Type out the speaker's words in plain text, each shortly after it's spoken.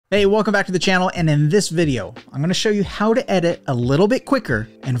Hey, welcome back to the channel, and in this video, I'm going to show you how to edit a little bit quicker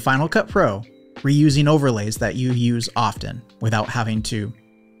in Final Cut Pro, reusing overlays that you use often without having to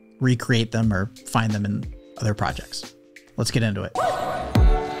recreate them or find them in other projects. Let's get into it.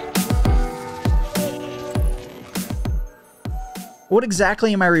 What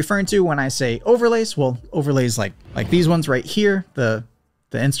exactly am I referring to when I say overlays? Well, overlays like these ones right here, the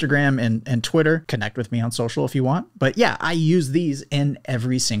Instagram and Twitter. Connect with me on social if you want. But yeah, I use these in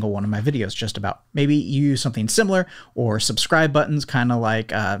every single one of my videos, just about. Maybe you use something similar, or subscribe buttons, kind of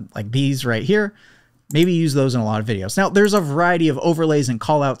like these right here. Maybe use those in a lot of videos. Now, there's a variety of overlays and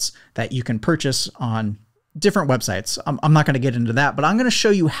callouts that you can purchase on different websites. I'm not going to get into that, but I'm going to show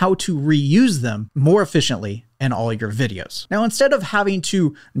you how to reuse them more efficiently in all your videos. Now, instead of having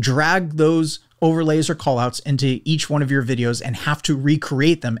to drag those overlays or callouts into each one of your videos and have to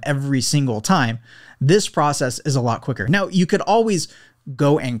recreate them every single time, this process is a lot quicker. Now, you could always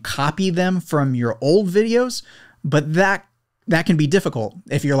go and copy them from your old videos, but that can be difficult.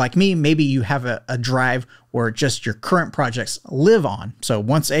 If you're like me, maybe you have a drive where just your current projects live on. So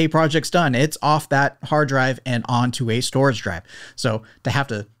once a project's done, it's off that hard drive and onto a storage drive. So to have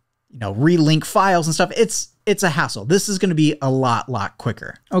to, relink files and stuff, it's a hassle. This is going to be a lot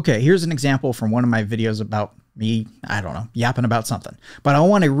quicker. Okay, here's an example from one of my videos about me, I don't know, yapping about something. But I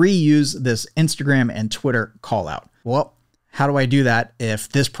want to reuse this Instagram and Twitter call out. Well, how do I do that if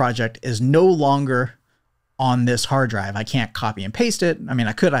this project is no longer on this hard drive? I can't copy and paste it. I mean,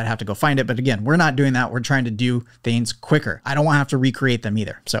 I could, I'd have to go find it. But again, we're not doing that. We're trying to do things quicker. I don't want to have to recreate them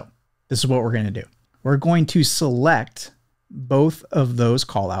either. So this is what we're going to do. We're going to select both of those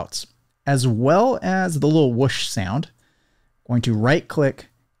callouts, as well as the little whoosh sound. Going to right click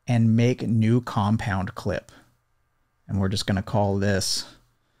and make new compound clip. And we're just going to call this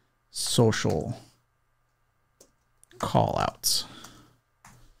social callouts.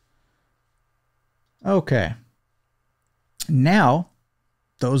 Okay. Now,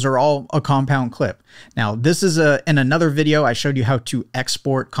 those are all a compound clip. Now, this is in another video, I showed you how to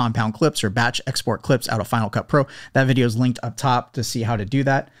export compound clips or batch export clips out of Final Cut Pro. That video is linked up top to see how to do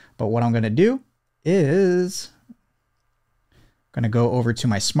that. But what I'm going to do is I'm going to go over to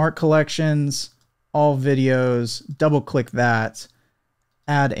my Smart Collections, all videos, double click that,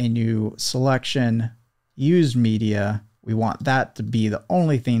 add a new selection, used media. We want that to be the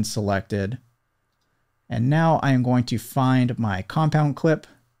only thing selected. And now I am going to find my compound clip.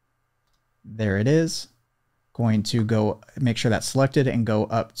 There it is. Going to go make sure that's selected and go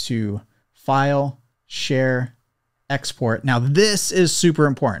up to File, Share, Export. Now this is super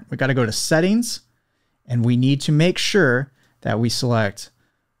important. We got to go to Settings, and we need to make sure that we select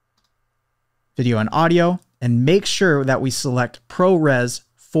Video and Audio, and make sure that we select ProRes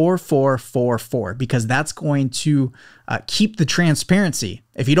 4444, because that's going to keep the transparency.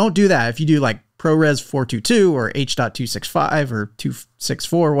 If you don't do that, if you do like ProRes 422 or H.265 or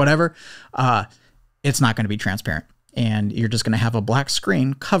 264, whatever, it's not going to be transparent. And you're just going to have a black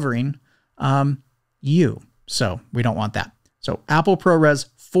screen covering you. So we don't want that. So Apple ProRes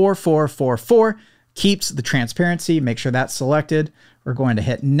 4444 keeps the transparency. Make sure that's selected. We're going to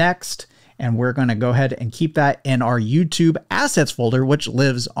hit Next, and we're going to go ahead and keep that in our YouTube assets folder, which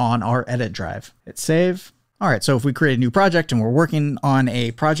lives on our edit drive. Hit Save. All right, so if we create a new project and we're working on a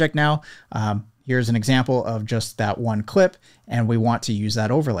project now, here's an example of just that one clip, and we want to use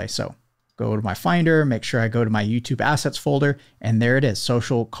that overlay. So go to my Finder, make sure I go to my YouTube assets folder, and there it is,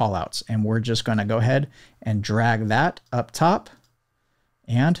 social callouts. And we're just going to go ahead and drag that up top,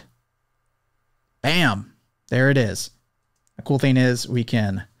 and bam, there it is. The cool thing is we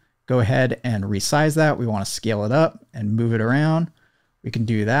can go ahead and resize that. We want to scale it up and move it around. We can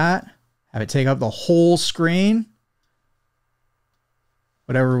do that. Have it take up the whole screen,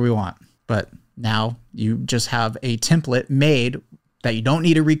 whatever we want. But now you just have a template made that you don't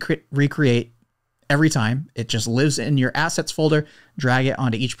need to recreate every time. It just lives in your assets folder. Drag it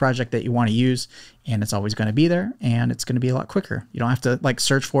onto each project that you want to use, and it's always going to be there, and it's going to be a lot quicker. You don't have to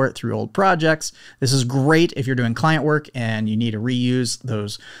search for it through old projects. This is great if you're doing client work and you need to reuse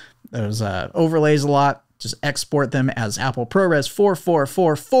those overlays a lot. Just export them as Apple ProRes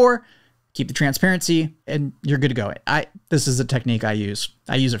 4444. Keep the transparency, and you're good to go. This is a technique I use.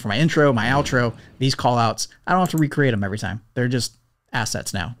 I use it for my intro, my outro, these callouts. I don't have to recreate them every time. They're just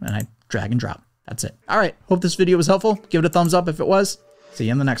assets now, and I drag and drop. That's it. All right. Hope this video was helpful. Give it a thumbs up if it was. See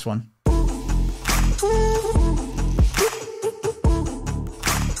you in the next one.